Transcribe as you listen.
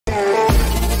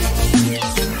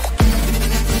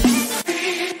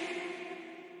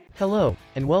Hello,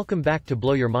 and welcome back to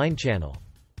Blow Your Mind channel.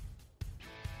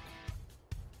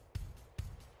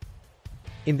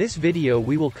 In this video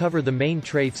we will cover the main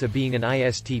traits of being an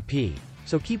ISTP,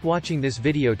 so keep watching this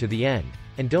video to the end,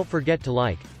 and don't forget to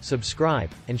like, subscribe,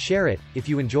 and share it, if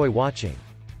you enjoy watching.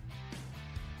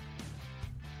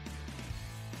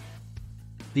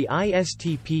 The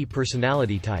ISTP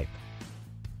personality type.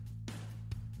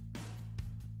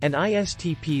 An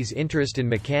ISTP's interest in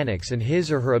mechanics and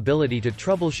his or her ability to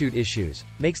troubleshoot issues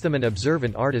makes them an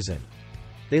observant artisan.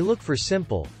 They look for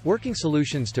simple, working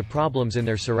solutions to problems in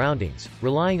their surroundings,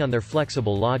 relying on their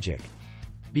flexible logic.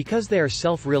 Because they are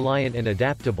self-reliant and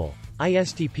adaptable,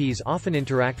 ISTPs often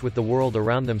interact with the world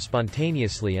around them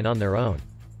spontaneously and on their own.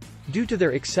 Due to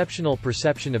their exceptional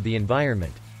perception of the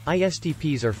environment,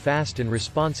 ISTPs are fast and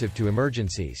responsive to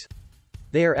emergencies.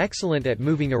 They are excellent at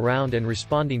moving around and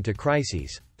responding to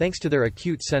crises, thanks to their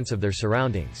acute sense of their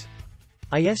surroundings.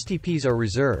 ISTPs are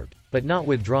reserved, but not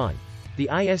withdrawn. The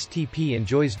ISTP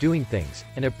enjoys doing things,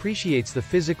 and appreciates the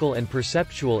physical and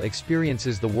perceptual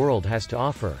experiences the world has to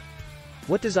offer.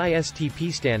 What does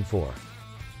ISTP stand for?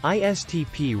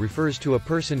 ISTP refers to a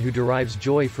person who derives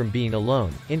joy from being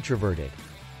alone, introverted.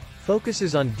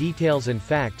 Focuses on details and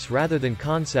facts rather than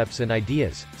concepts and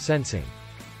ideas, sensing.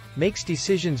 Makes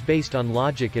decisions based on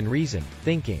logic and reason,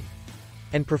 thinking.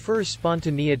 And prefers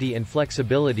spontaneity and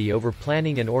flexibility over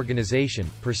planning and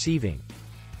organization, perceiving.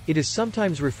 It is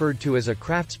sometimes referred to as a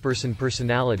craftsperson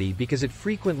personality because it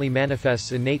frequently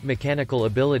manifests innate mechanical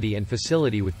ability and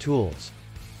facility with tools.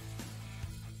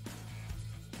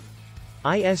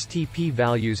 ISTP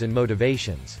values and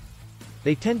motivations.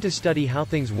 They tend to study how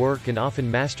things work and often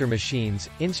master machines,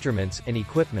 instruments, and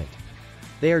equipment.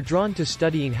 They are drawn to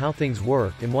studying how things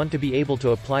work and want to be able to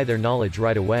apply their knowledge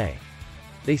right away.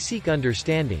 They seek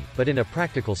understanding, but in a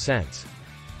practical sense.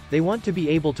 They want to be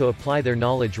able to apply their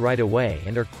knowledge right away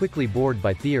and are quickly bored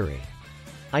by theory.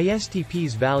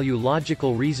 ISTPs value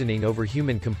logical reasoning over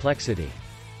human complexity.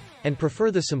 And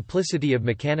prefer the simplicity of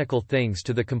mechanical things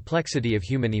to the complexity of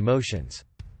human emotions.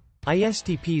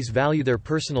 ISTPs value their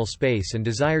personal space and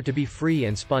desire to be free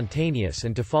and spontaneous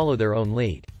and to follow their own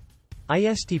lead.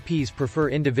 ISTPs prefer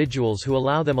individuals who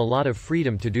allow them a lot of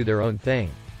freedom to do their own thing.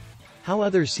 How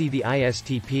others see the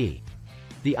ISTP.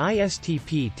 The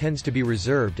ISTP tends to be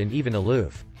reserved and even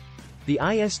aloof. The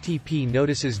ISTP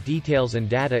notices details and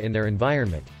data in their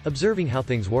environment, observing how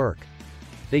things work.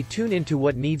 They tune into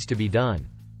what needs to be done.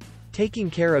 Taking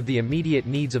care of the immediate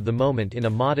needs of the moment in a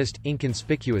modest,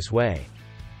 inconspicuous way.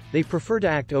 They prefer to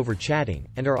act over chatting,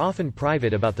 and are often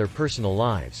private about their personal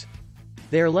lives.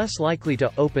 They are less likely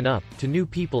to open up to new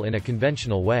people in a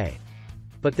conventional way.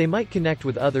 But they might connect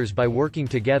with others by working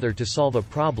together to solve a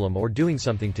problem or doing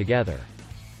something together.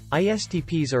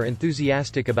 ISTPs are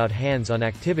enthusiastic about hands-on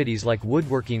activities like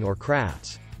woodworking or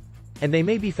crafts. And they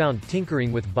may be found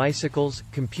tinkering with bicycles,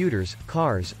 computers,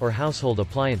 cars, or household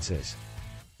appliances.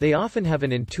 They often have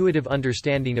an intuitive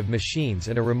understanding of machines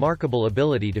and a remarkable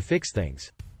ability to fix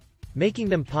things, making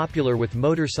them popular with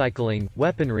motorcycling,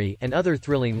 weaponry, and other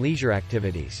thrilling leisure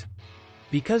activities.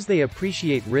 Because they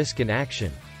appreciate risk and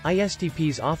action,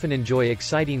 ISTPs often enjoy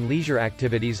exciting leisure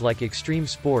activities like extreme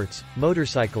sports,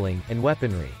 motorcycling, and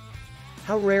weaponry.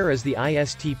 How rare is the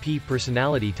ISTP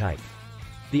personality type?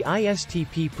 The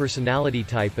ISTP personality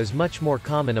type is much more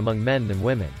common among men than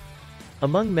women.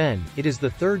 Among men, it is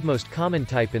the third most common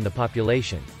type in the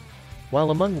population,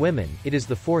 while among women, it is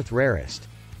the fourth rarest.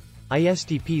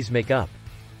 ISTPs make up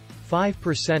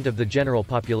 5% of the general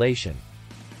population,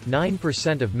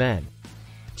 9% of men,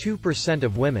 2%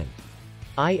 of women.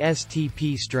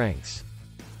 ISTP Strengths.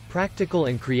 Practical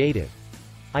and creative.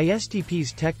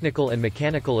 ISTPs' technical and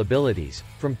mechanical abilities,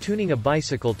 from tuning a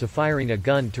bicycle to firing a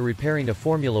gun to repairing a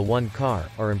Formula One car,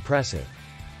 are impressive.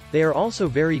 They are also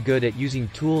very good at using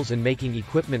tools and making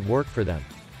equipment work for them.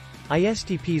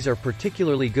 ISTPs are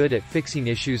particularly good at fixing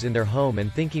issues in their home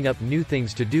and thinking up new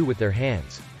things to do with their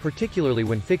hands, particularly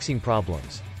when fixing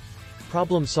problems.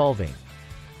 Problem solving.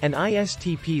 An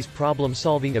ISTP's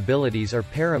problem-solving abilities are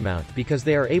paramount because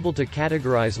they are able to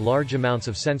categorize large amounts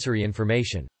of sensory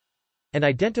information and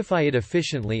identify it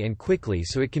efficiently and quickly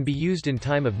so it can be used in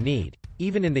time of need,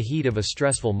 even in the heat of a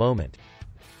stressful moment.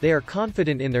 They are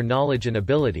confident in their knowledge and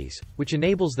abilities, which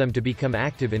enables them to become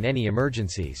active in any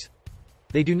emergencies.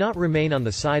 They do not remain on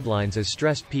the sidelines as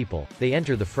stressed people, they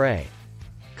enter the fray.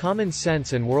 Common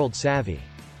sense and world savvy.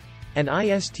 An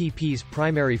ISTP's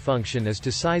primary function is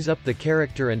to size up the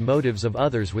character and motives of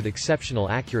others with exceptional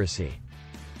accuracy,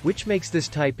 which makes this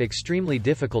type extremely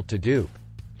difficult to dupe.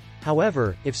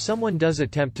 However, if someone does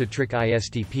attempt to trick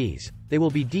ISTPs, they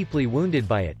will be deeply wounded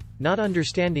by it, not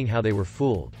understanding how they were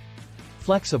fooled.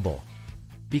 Flexible.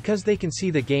 because they can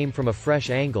see the game from a fresh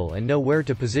angle and know where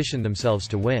to position themselves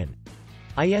to win.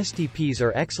 ISTPs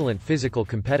are excellent physical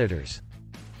competitors.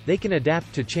 They can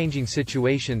adapt to changing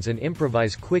situations and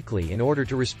improvise quickly in order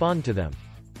to respond to them,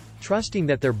 trusting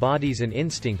that their bodies and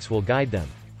instincts will guide them.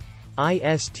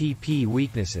 ISTP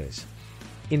weaknesses.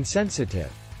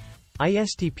 Insensitive.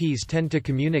 ISTPs tend to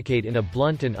communicate in a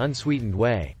blunt and unsweetened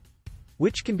way,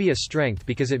 which can be a strength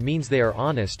because it means they are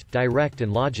honest, direct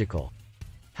and logical.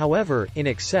 However, in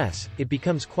excess, it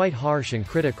becomes quite harsh and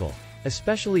critical,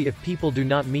 especially if people do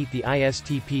not meet the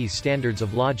ISTP's standards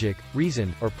of logic,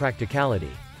 reason, or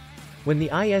practicality. When the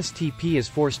ISTP is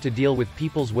forced to deal with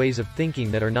people's ways of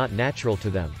thinking that are not natural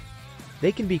to them,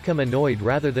 they can become annoyed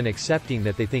rather than accepting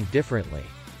that they think differently.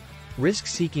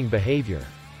 Risk-seeking behavior.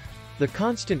 The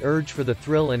constant urge for the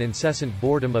thrill and incessant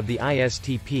boredom of the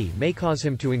ISTP may cause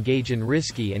him to engage in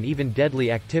risky and even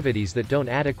deadly activities that don't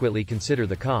adequately consider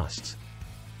the costs.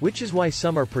 Which is why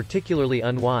some are particularly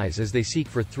unwise as they seek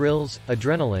for thrills,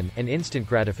 adrenaline, and instant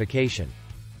gratification,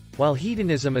 while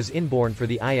hedonism is inborn for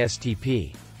the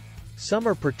ISTP. Some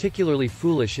are particularly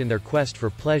foolish in their quest for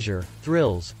pleasure,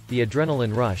 thrills, the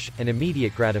adrenaline rush, and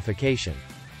immediate gratification.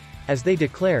 As they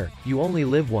declare, you only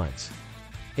live once.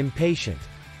 Impatient.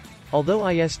 Although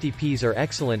ISTPs are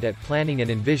excellent at planning and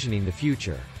envisioning the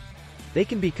future, they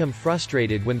can become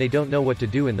frustrated when they don't know what to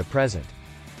do in the present.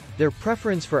 Their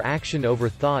preference for action over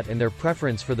thought and their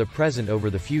preference for the present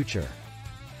over the future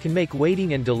can make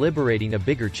waiting and deliberating a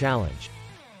bigger challenge.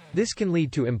 This can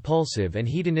lead to impulsive and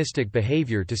hedonistic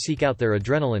behavior to seek out their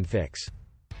adrenaline fix.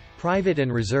 Private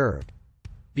and reserved.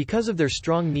 Because of their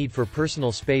strong need for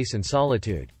personal space and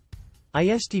solitude,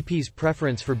 ISTP's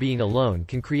preference for being alone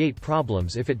can create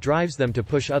problems if it drives them to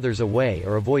push others away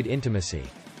or avoid intimacy.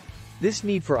 This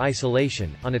need for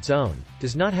isolation, on its own,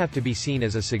 does not have to be seen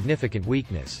as a significant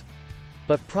weakness.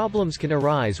 But problems can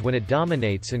arise when it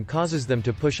dominates and causes them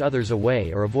to push others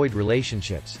away or avoid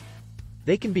relationships.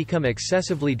 They can become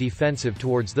excessively defensive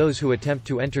towards those who attempt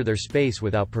to enter their space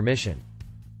without permission.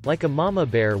 Like a mama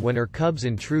bear when her cubs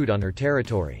intrude on her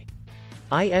territory.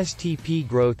 ISTP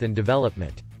growth and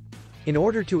development. In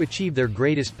order to achieve their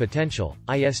greatest potential,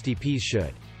 ISTPs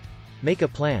should make a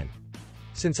plan.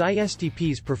 Since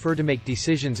ISTPs prefer to make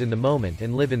decisions in the moment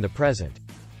and live in the present,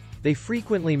 they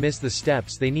frequently miss the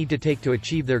steps they need to take to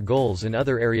achieve their goals in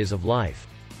other areas of life.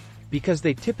 Because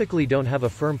they typically don't have a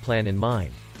firm plan in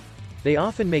mind, they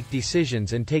often make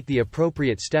decisions and take the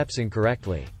appropriate steps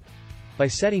incorrectly. By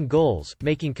setting goals,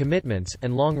 making commitments,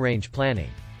 and long-range planning,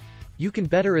 you can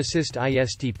better assist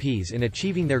ISTPs in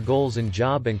achieving their goals in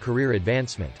job and career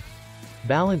advancement.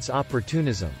 Balance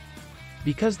opportunism.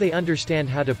 Because they understand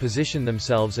how to position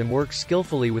themselves and work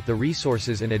skillfully with the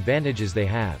resources and advantages they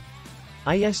have,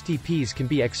 ISTPs can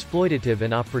be exploitative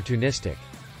and opportunistic.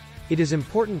 It is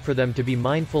important for them to be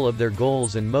mindful of their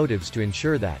goals and motives to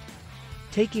ensure that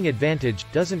taking advantage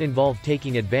doesn't involve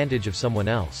taking advantage of someone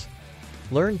else.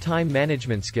 Learn time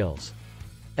management skills.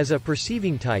 As a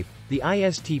perceiving type, the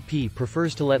ISTP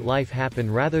prefers to let life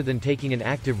happen rather than taking an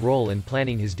active role in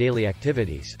planning his daily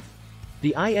activities.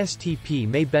 The ISTP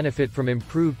may benefit from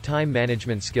improved time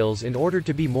management skills in order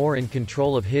to be more in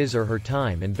control of his or her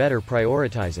time and better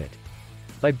prioritize it.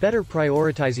 By better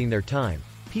prioritizing their time,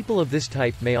 people of this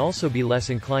type may also be less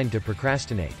inclined to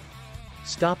procrastinate.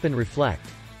 Stop and reflect.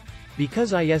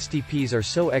 Because ISTPs are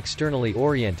so externally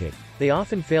oriented, they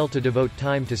often fail to devote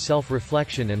time to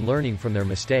self-reflection and learning from their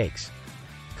mistakes.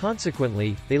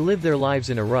 Consequently, they live their lives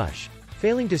in a rush,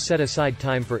 failing to set aside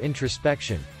time for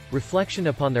introspection, reflection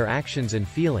upon their actions and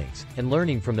feelings, and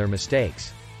learning from their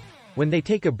mistakes. When they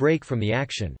take a break from the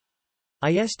action,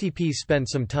 ISTPs spend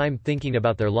some time thinking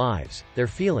about their lives, their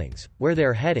feelings, where they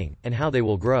are heading, and how they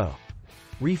will grow.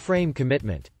 Reframe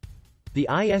commitment. The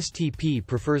ISTP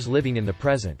prefers living in the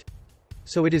present,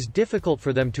 so it is difficult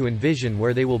for them to envision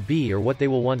where they will be or what they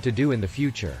will want to do in the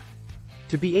future.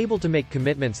 To be able to make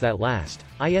commitments that last,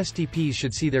 ISTPs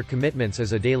should see their commitments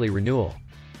as a daily renewal.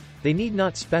 They need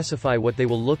not specify what they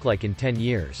will look like in 10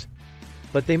 years.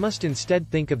 But they must instead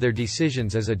think of their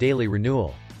decisions as a daily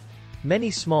renewal.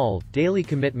 Many small, daily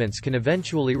commitments can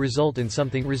eventually result in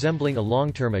something resembling a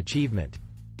long-term achievement.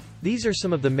 These are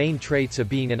some of the main traits of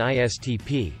being an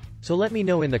ISTP, so let me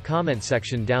know in the comment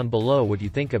section down below what you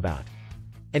think about.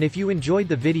 And if you enjoyed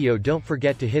the video, don't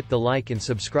forget to hit the like and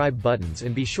subscribe buttons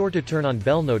and be sure to turn on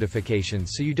bell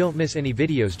notifications so you don't miss any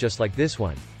videos just like this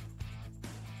one.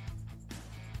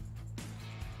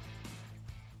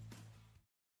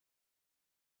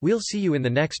 We'll see you in the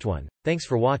next one. Thanks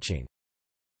for watching.